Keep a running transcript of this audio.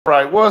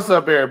Right, what's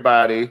up,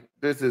 everybody?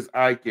 This is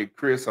Ike and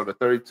Chris on the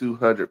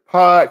 3200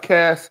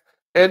 podcast,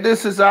 and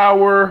this is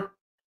our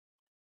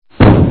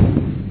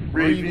Review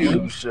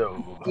review.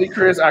 show. See,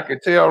 Chris, I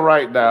can tell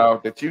right now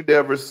that you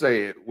never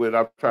say it when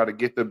I'm trying to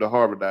get them to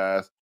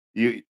harmonize.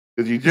 You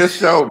because you just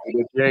showed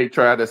me that you ain't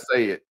trying to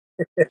say it,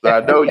 so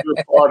I know you're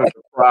part of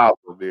the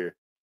problem here.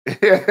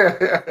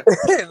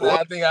 Nah,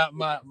 I think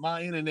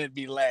my internet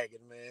be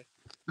lagging, man.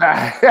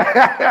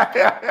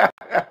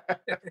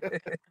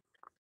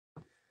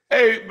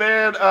 Hey,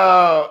 man,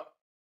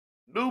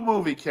 new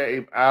movie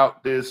came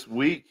out this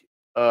week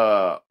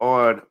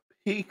on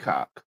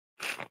Peacock.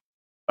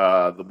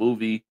 The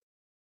movie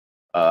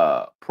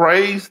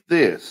Praise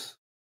This,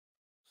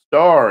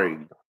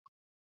 starring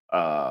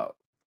uh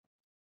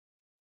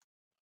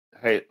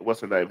hey,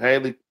 what's her name?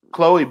 Haley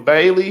Chloe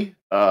Bailey,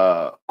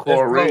 That's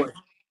Corey. Chloe.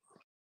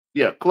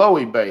 Yeah,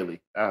 Chloe Bailey.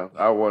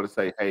 I want to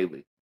say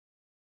Haley.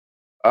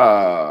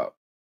 Uh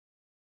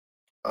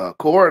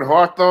Corin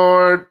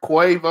Hawthorne,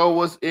 Quavo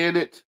was in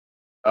it.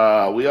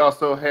 We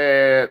also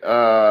had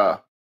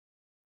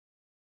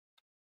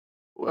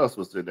who else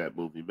was in that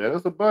movie, man?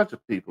 There's a bunch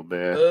of people,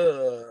 man.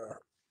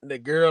 The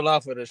girl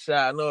off of the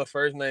shot. I know her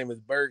first name is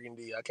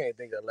Burgundy. I can't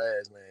think of her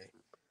last name.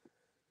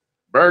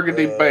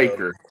 Burgundy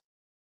Baker.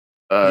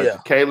 Yeah.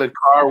 Kaylin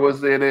Carr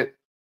was in it.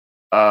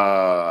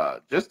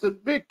 Just a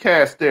big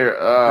cast there.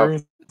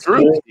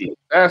 Drewski.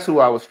 That's who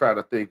I was trying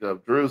to think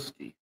of.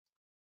 Drewski.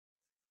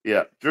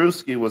 Yeah,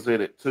 Drewski was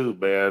in it too,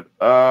 man.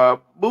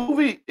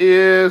 Movie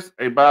is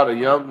about a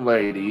young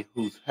lady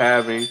who's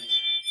having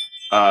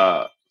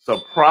some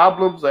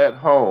problems at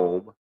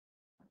home,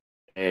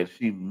 and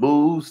she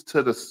moves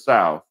to the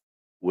south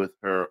with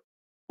her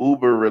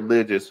uber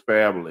religious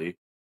family,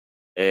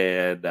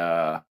 and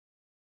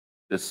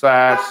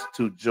decides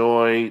to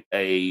join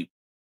the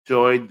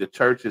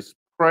church's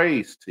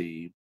praise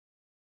team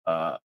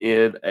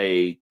in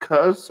a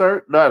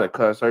concert, not a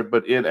concert,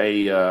 but in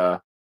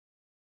a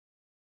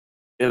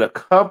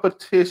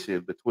competition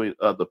between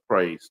other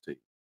praise teams.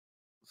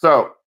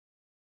 So,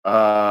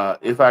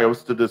 if I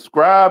was to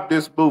describe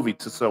this movie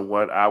to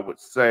someone, I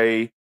would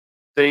say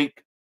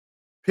think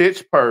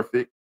Pitch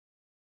Perfect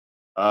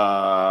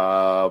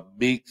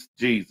meets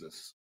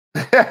Jesus.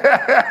 I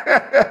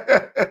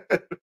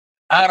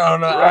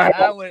don't know. Right.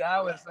 I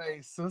would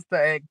say Sister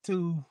Act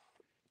 2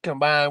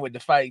 combined with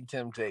the Fighting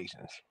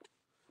Temptations.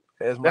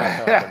 That's my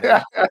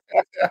combination.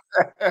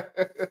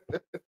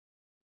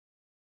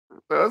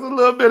 There's a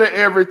little bit of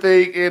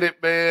everything in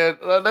it, man.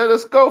 Let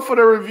us go for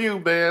the review,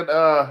 man.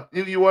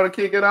 You want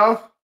to kick it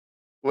off?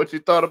 What you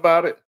thought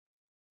about it?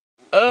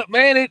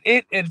 Man,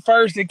 it at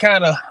first it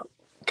kind of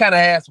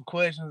had some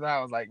questions.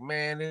 I was like,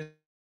 man, this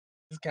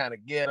kind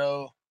of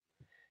ghetto,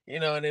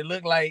 and it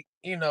looked like,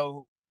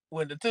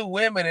 with the two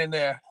women in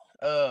there,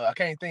 I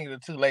can't think of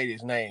the two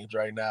ladies' names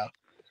right now.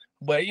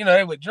 But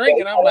they were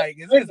drinking. I'm like,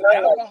 is this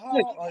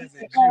alcohol or is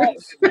it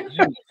juice?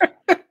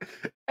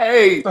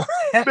 Hey,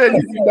 man,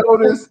 did you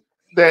notice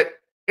that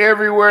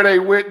everywhere they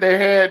went, they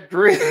had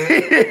drinks?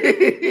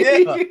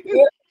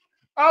 Yeah.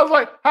 I was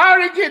like, how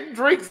are they getting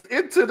drinks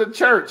into the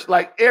church?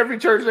 Like every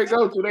church they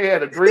go to, they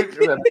had a drink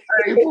at a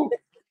table.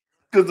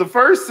 Because the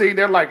first scene,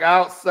 they're like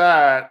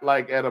outside,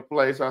 like at a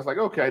place. I was like,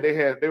 okay,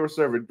 they were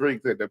serving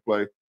drinks at that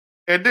place.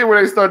 And then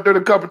when they started doing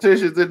the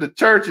competitions in the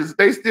churches,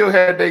 they still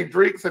had their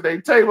drinks at their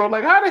table. I'm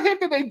like, how the heck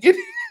did they get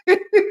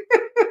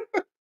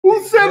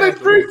Who's selling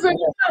drinks at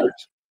the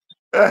church?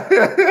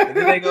 And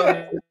then they go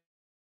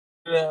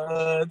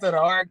to the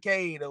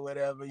arcade or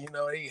whatever. He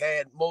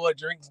had more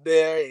drinks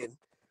there, and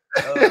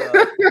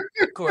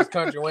of course,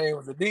 Country Wayne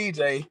was the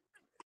DJ.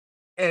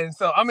 And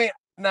so, I mean,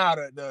 now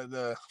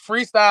the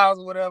freestyles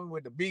or whatever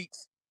with the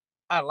beats,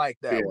 I like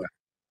that one.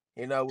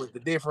 With the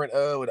different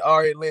with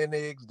Ari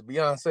Lennox, the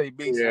Beyonce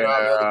beats, and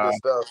all the other good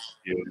stuff.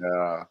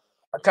 Yeah.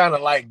 I kind of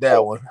like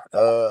that one.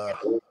 I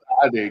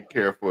didn't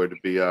care for it, to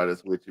be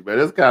honest with you, man.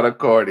 It's kind of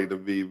corny to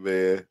me,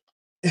 man.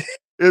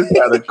 It's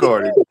kind of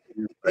corny.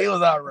 It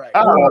was all right.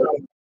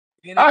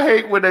 I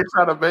hate when they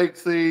try to make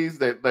scenes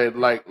that they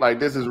like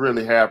this is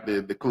really happening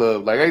in the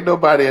club. Like, ain't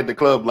nobody at the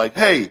club like,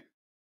 hey,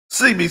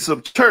 sing me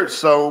some church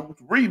songs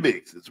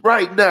remixes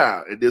right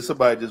now. And then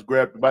somebody just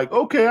grabbed the mic.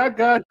 Okay, I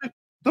got you.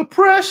 The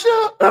pressure.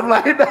 I'm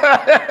like, well,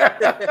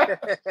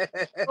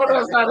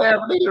 that's not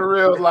happening in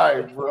real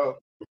life, bro.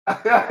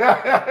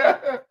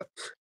 Yeah,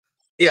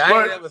 I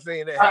ain't never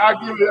seen that.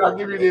 I'll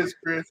give you this,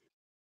 Chris.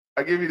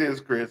 I give you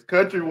this, Chris.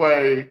 Country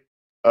Way,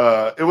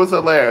 it was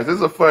hilarious.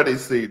 It's a funny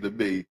scene to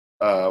me.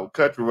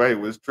 Country Way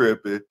was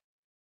tripping.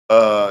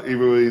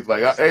 Even when he's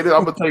like, hey,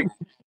 I'm gonna take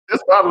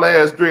this my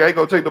last drink. I ain't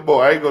gonna take no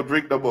more. I ain't gonna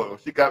drink no more.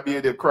 She got me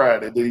in there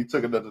crying, and then he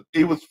took another.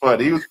 He was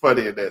funny. He was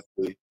funny in that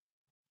scene.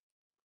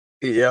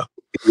 Yeah.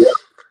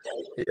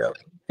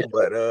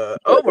 But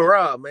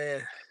overall,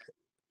 man,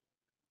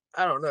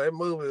 I don't know. That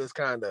movie was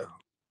kind of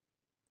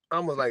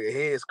almost like a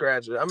head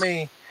scratcher. I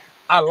mean,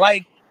 I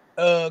like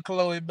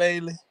Chloe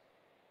Bailey.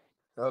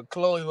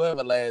 Chloe, whatever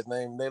their last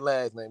name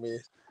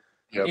is.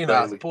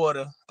 Yeah, I support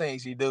her,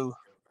 things she do.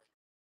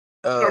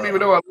 I don't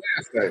even know her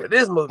last name. But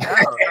this movie,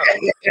 I don't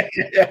know.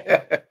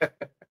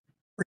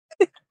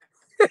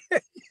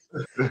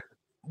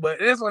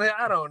 this one,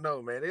 I don't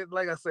know, man.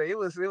 Like I say, it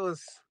was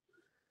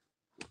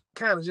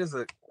kind of just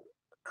I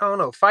don't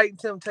know, Fighting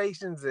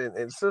Temptations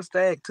and Sister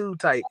Act 2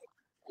 type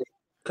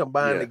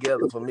combined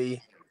together for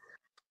me.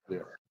 Yeah.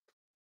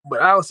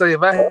 But I would say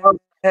if I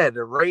had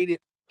to rate it.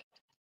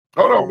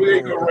 Hold on, we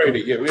ain't gonna rate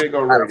it yet. We ain't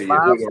gonna rate it yet.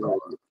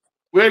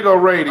 We ain't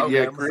gonna rate it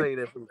yet. I'm gonna say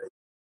that for later.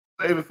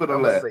 Save it for the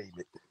last.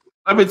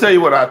 Let me tell you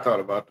what I thought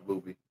about the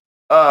movie.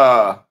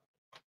 I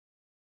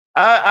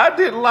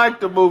didn't like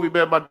the movie,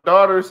 man. My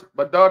daughter,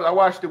 I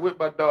watched it with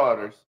my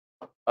daughters.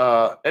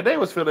 And they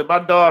was feeling my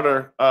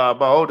daughter, my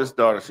oldest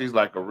daughter, she's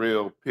like a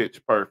real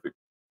Pitch Perfect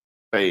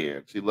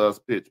fan. She loves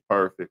Pitch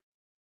Perfect.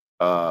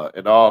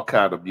 And all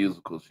kind of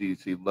musicals.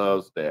 She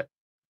loves that.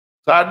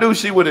 So I knew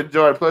she would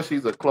enjoy it. Plus,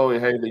 she's a Chloe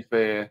Bailey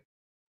fan.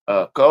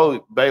 And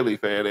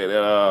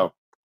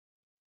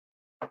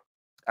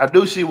I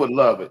knew she would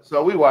love it.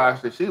 So we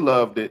watched it. She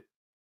loved it.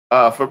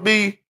 For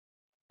me,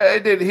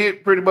 it didn't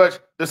hit pretty much.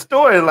 The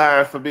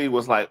storyline for me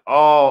was like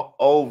all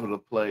over the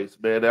place,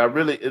 man. The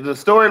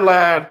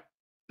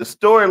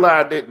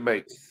storyline didn't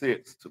make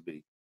sense to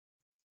me.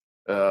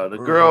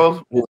 The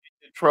girls were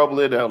in trouble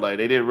in LA.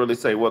 They didn't really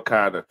say what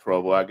kind of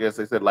trouble. I guess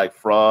they said like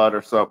fraud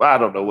or something. I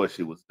don't know what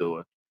she was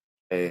doing.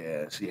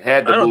 And she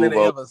had to move. I don't think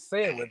they ever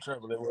said what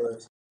trouble it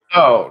was.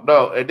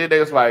 No. And then they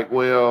was like,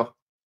 well,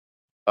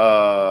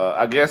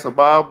 I guess a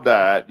mom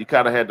died. You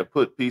kind of had to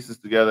put pieces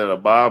together and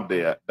a mom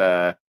died.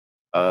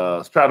 I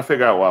was trying to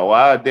figure out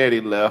why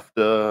daddy left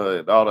her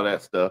and all of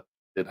that stuff.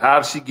 And how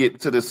did she get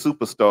into this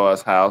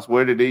superstar's house?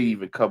 Where did they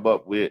even come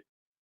up with?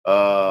 It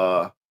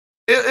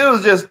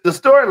was just, the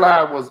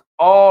storyline was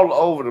all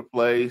over the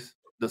place.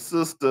 The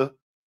sister,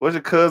 what's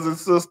your cousin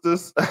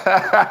sisters?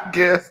 I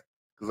guess.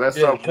 Because that's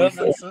something.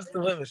 Cousin sister,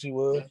 whatever she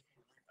was.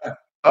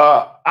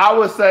 I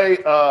would say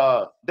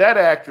that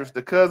actress,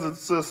 the cousin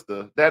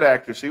sister, that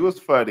actress, she was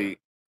funny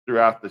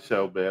throughout the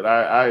show, man.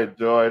 I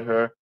enjoyed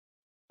her.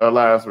 Her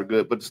lines were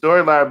good, but the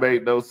storyline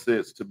made no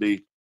sense to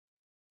me.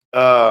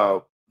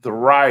 The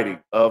writing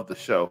of the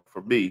show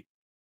for me,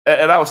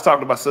 and I was talking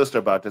to my sister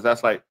about this. I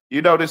was like,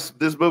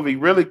 this movie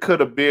really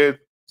could have been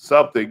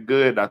something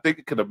good. I think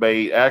it could have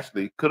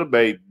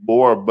made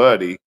more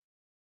money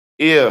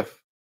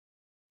if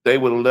they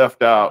would have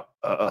left out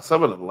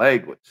some of the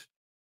language.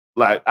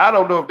 Like, I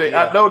don't know if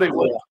I know they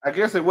were. I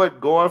guess they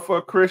wasn't going for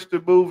a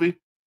Christian movie,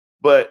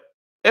 but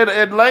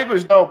and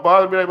language don't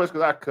bother me that much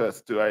because I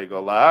cuss too. I ain't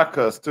gonna lie, I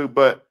cuss too.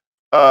 But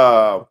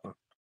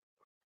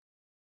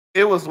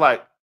it was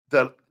like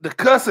the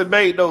cussing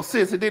made no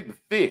sense. It didn't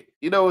fit.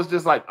 It was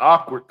just like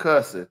awkward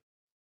cussing.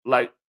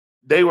 Like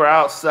they were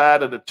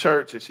outside of the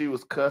church and she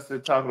was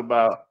cussing, talking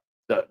about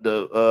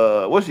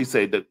the what'd she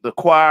say? The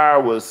choir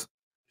was.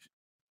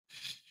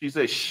 She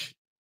said, "Shh,"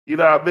 you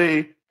know what I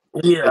mean?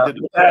 Yeah.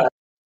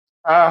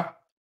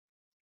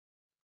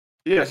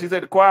 Yeah, she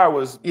said the choir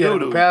was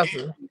the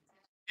pastor.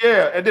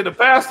 Yeah, and then the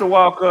pastor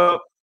walk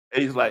up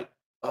and he's like,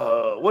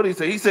 what did he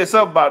say? He said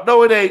something about,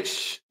 no, it ain't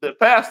shh. The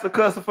pastor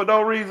cussing for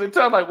no reason.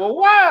 I'm like, well,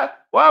 why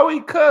are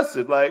we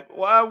cussing? Like,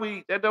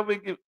 that don't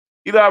make it,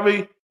 you know what I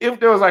mean? If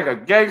there was like a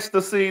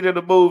gangster scene in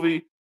the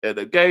movie and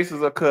the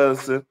gangsters are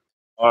cussing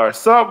or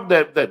something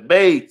that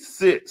made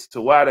sense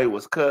to why they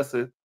was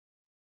cussing.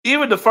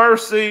 Even the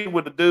first scene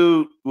with the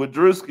dude, with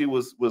Drewski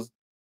was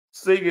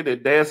singing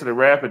and dancing and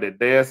rapping and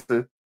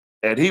dancing,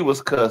 and he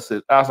was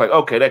cussing. I was like,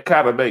 okay, that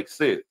kind of makes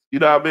sense. You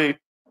know what I mean?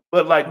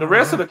 But like the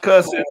rest of the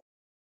cussing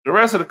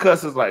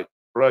is like,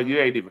 bro, you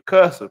ain't even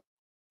cussing.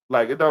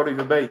 Like it don't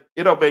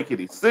make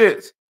any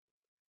sense.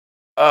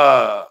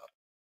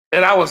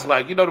 And I was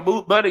like,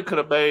 the money could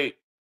have made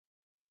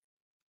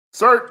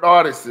certain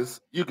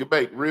artists. You can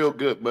make real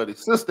good money.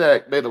 Sister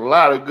Act made a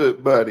lot of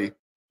good money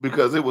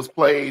because it was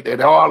played at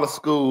all the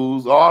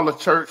schools, all the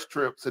church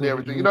trips, and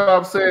everything. You know what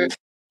I'm saying?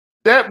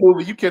 That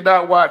movie you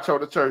cannot watch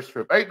on the church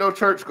trip. Ain't no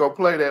church gonna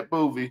play that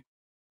movie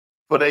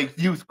for their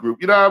youth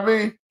group. You know what I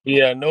mean?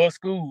 Yeah, no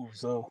schools.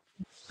 So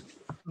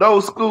no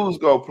schools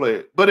gonna play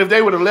it. But if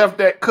they would have left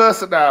that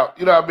cussing out,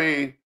 you know what I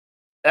mean?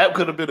 That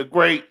could have been a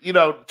great.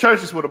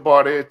 Churches would have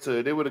bought into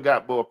it. They would have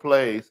got more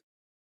plays.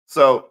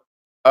 So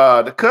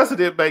the cussing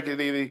didn't make it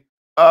any.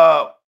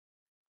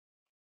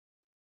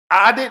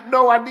 I didn't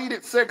know I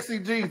needed sexy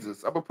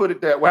Jesus. I'm gonna put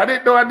it that way. I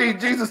didn't know I needed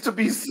Jesus to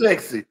be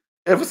sexy.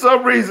 And for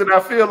some reason, I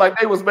feel like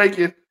they was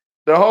making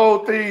the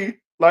whole thing,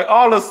 like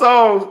all the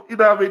songs, you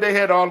know what I mean? They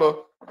had all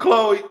the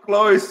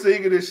Chloe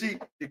singing and she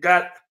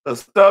got her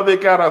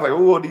stomach out. I was like,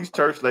 oh, these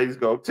church ladies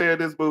gonna tear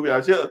this movie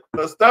out.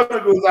 Her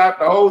stomach was out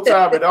the whole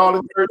time in all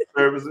the church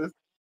services.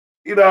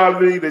 You know what I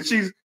mean? And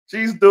she's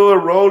doing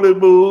rolling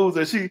moves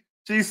and she's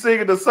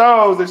singing the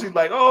songs and she's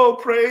like, oh,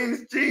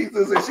 praise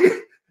Jesus. And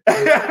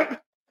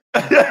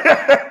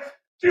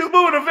she was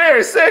moving a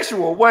very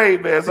sexual way,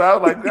 man. So I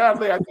was like,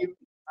 God,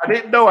 I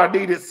didn't know I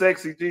needed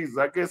sexy Jesus.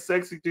 I guess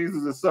sexy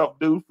Jesus is something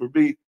new for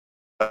me.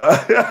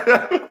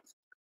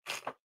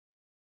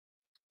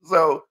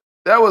 So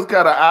that was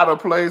kind of out of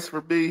place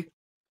for me.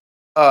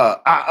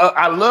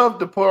 I love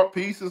the part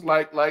pieces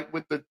like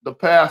with the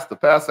pastor. The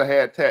pastor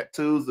had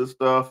tattoos and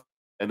stuff,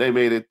 and they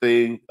made a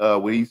thing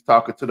where he's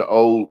talking to the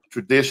old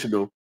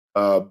traditional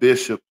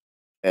bishop,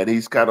 and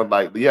he's kind of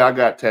like, yeah, I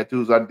got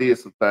tattoos, I did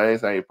some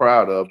things I ain't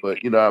proud of,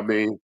 but you know what I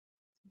mean,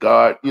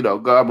 God, you know,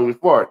 God moving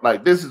forward.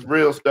 Like this is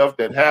real stuff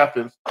that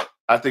happens.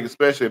 I think,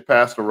 especially in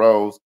Pastor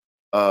Rose,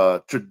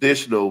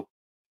 traditional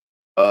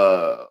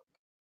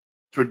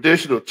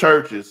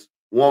churches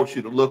want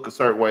you to look a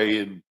certain way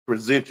and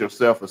present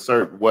yourself a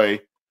certain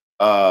way.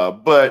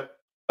 But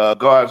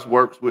God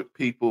works with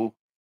people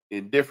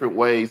in different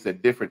ways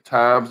at different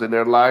times in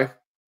their life.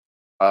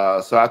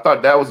 So I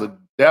thought that was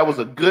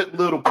a good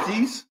little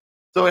piece.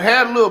 So it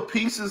had little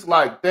pieces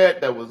like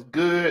that was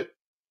good,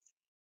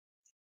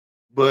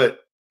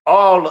 but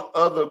all the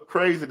other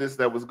craziness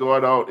that was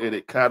going on in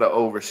it kind of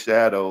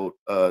overshadowed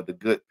the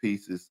good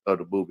pieces of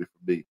the movie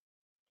for me.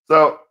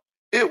 So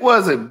it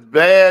wasn't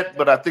bad,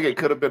 but I think it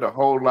could have been a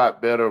whole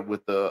lot better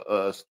with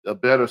a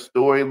better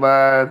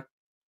storyline,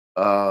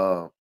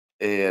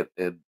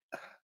 and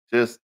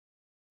just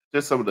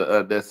some of the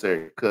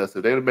unnecessary cuss.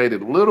 If they'd have made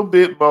it a little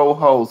bit more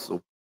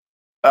wholesome,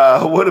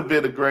 would have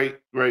been a great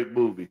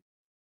movie.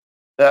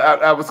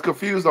 I was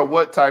confused on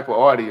what type of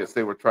audience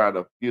they were trying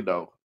to,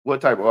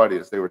 what type of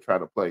audience they were trying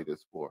to play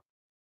this for.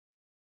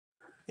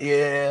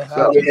 Yeah,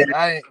 So,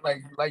 I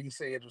like you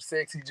said, it was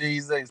Sexy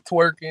Jesus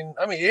twerking.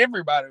 I mean,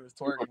 everybody was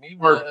twerking. Even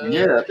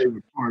they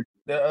were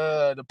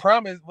twerking. The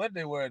promise, what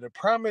they were, the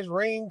promise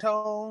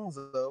ringtones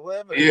or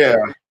whatever. Yeah.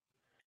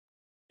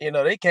 You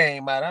know, they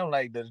came out. I'm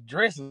like, the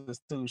dress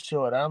is too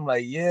short. I'm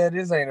like, yeah,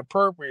 this ain't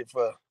appropriate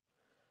for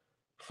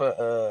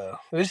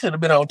this should have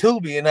been on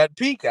Tubi and not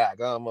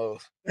Peacock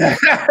almost. You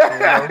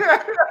know?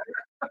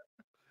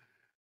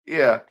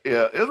 Yeah.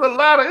 It's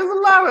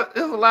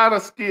a lot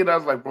of skin. I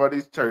was like, boy,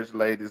 these church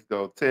ladies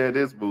gonna tear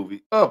this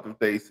movie up if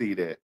they see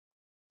that.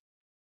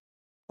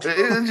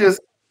 It's just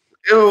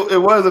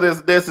it wasn't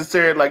as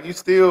necessary. Like you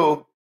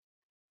still,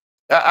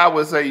 I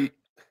would say,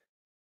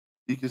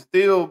 you can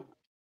still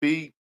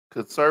be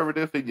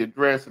conservative in your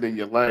dress and in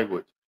your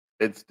language,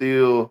 and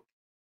still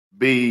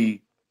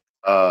be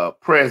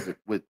present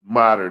with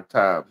modern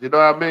times. You know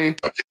what I mean?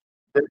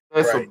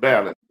 There's some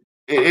balance.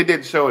 It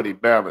didn't show any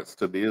balance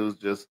to me. It was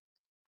just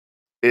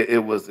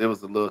it was a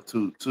little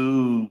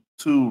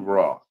too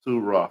raw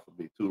for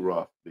me.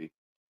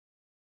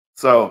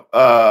 So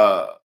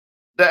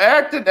the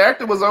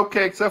acting was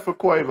okay except for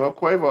Quavo.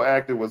 Quavo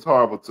acting was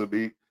horrible to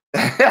me.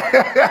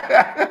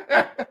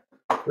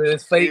 With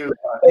his fake,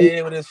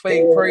 with his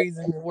fake praise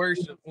and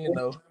worship, you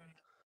know.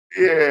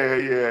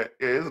 Yeah.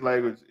 His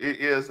language,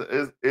 his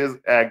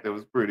acting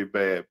was pretty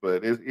bad,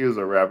 but he was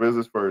a rapper. It was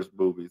his first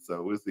movie,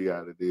 so we'll see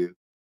how it is.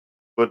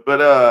 But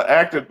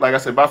acting, like I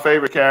said, my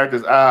favorite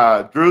characters.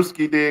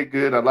 Drewski did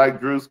good. I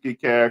like Drewski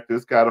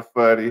characters, kind of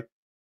funny.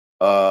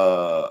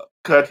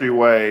 Country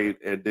Wayne,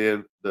 and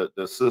then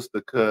the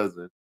sister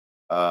cousin.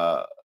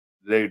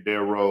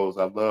 Their roles,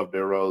 I love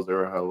their roles. They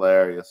were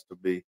hilarious to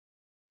me.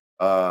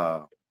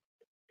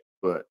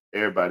 But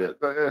everybody,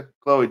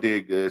 Chloe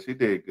did good. She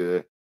did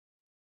good.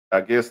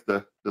 I guess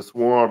the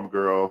Swarm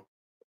girl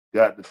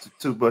got into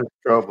too much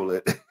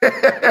trouble.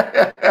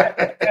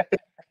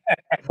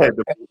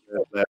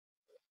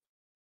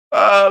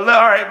 All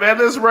right, man.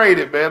 Let's rate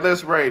it, man.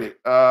 Let's rate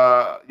it.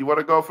 You want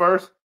to go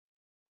first?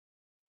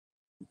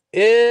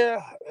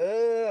 Yeah.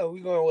 We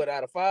going what,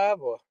 out of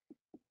 5 or?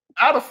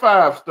 Out of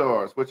 5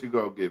 stars, what you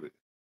gonna give it?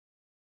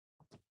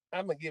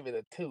 I'm gonna give it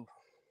a 2.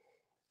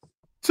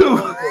 2.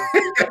 Give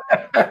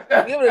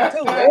it a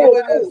 2.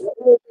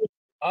 Man.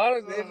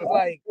 Honestly, it was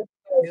like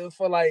it was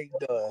for like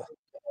the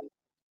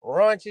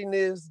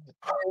raunchiness,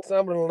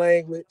 some of the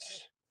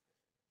language,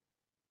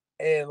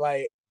 and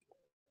like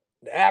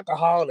the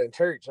alcohol in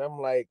church. I'm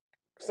like,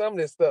 some of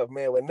this stuff,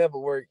 man, would never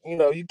work. You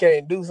know, you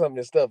can't do some of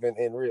this stuff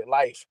in real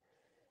life.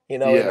 You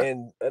know, Yeah.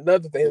 and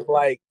another thing is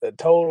like the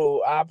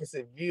total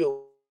opposite view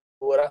of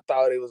what I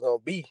thought it was gonna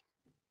be,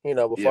 you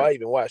know, before I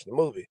even watched the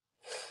movie.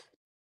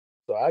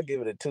 So I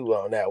give it a 2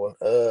 on that one.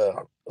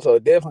 So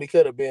it definitely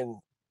could have been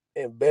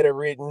better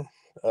written.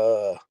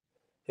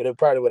 It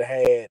probably would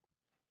have had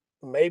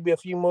maybe a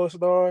few more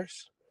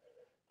stars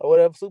or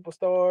whatever,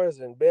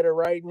 superstars, and better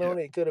writing on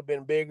it. It could have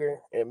been bigger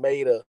and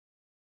made a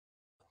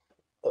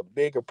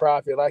bigger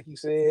profit, like you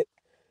said.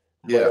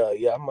 But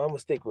I'm gonna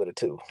stick with a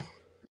 2.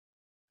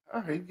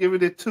 All right, give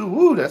it a 2.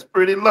 Woo, that's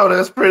pretty low.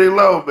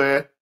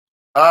 Man.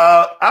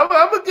 I'm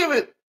gonna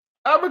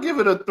give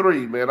it a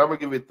 3, man. I'm gonna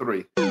give it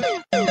 3.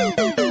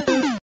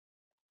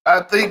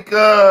 I think,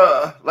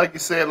 like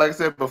I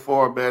said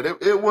before, man,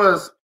 it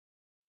was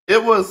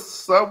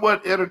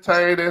somewhat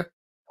entertaining.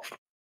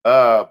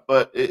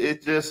 But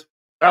it just,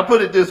 I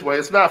put it this way: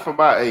 it's not for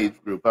my age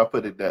group. I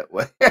put it that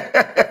way.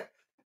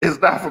 It's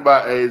not for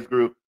my age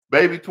group.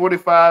 Maybe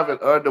 25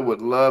 and under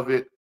would love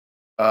it.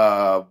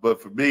 But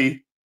for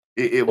me,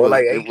 it was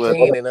like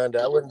 18 and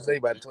under. I wouldn't say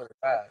about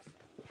 25.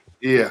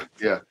 Yeah.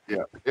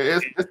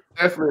 It's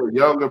definitely a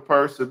younger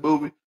person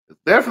movie. It's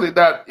definitely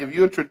not, if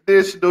you're a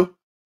traditional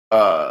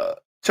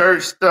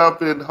church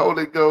stumping,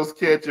 Holy Ghost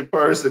catching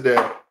person,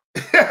 that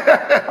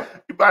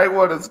you might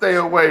want to stay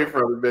away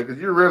from it, because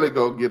you're really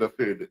gonna get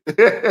offended.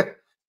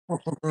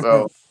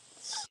 So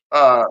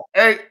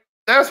hey,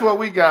 that's what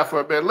we got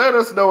for it, man. Let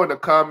us know in the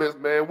comments,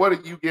 man. What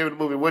are you giving the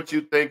movie? What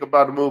you think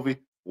about the movie?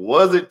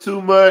 Was it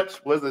too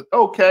much? Was it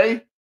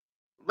okay?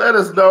 Let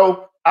us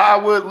know. I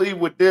would leave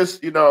with this.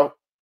 You know,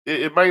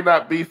 it may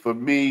not be for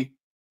me,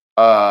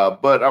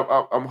 but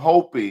I'm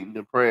hoping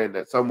and praying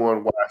that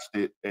someone watched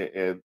it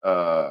and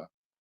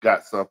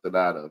got something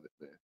out of it,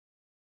 man.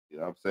 You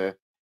know what I'm saying?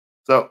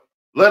 So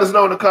let us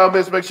know in the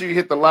comments. Make sure you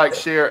hit the like,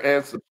 share,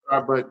 and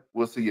subscribe button.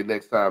 We'll see you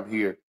next time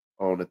here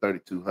on the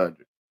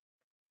 3200.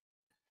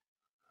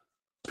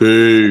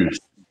 Peace.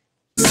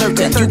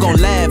 Certain you gon'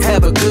 laugh,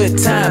 have a good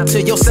time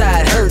till your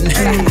side hurting.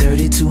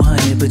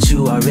 3200, but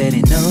you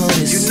already know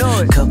this. You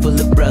know it. Couple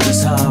of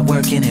brothers hard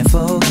working and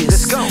focused.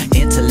 Let's go.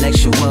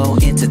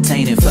 Intellectual,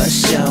 entertaining for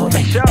sure.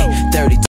 32.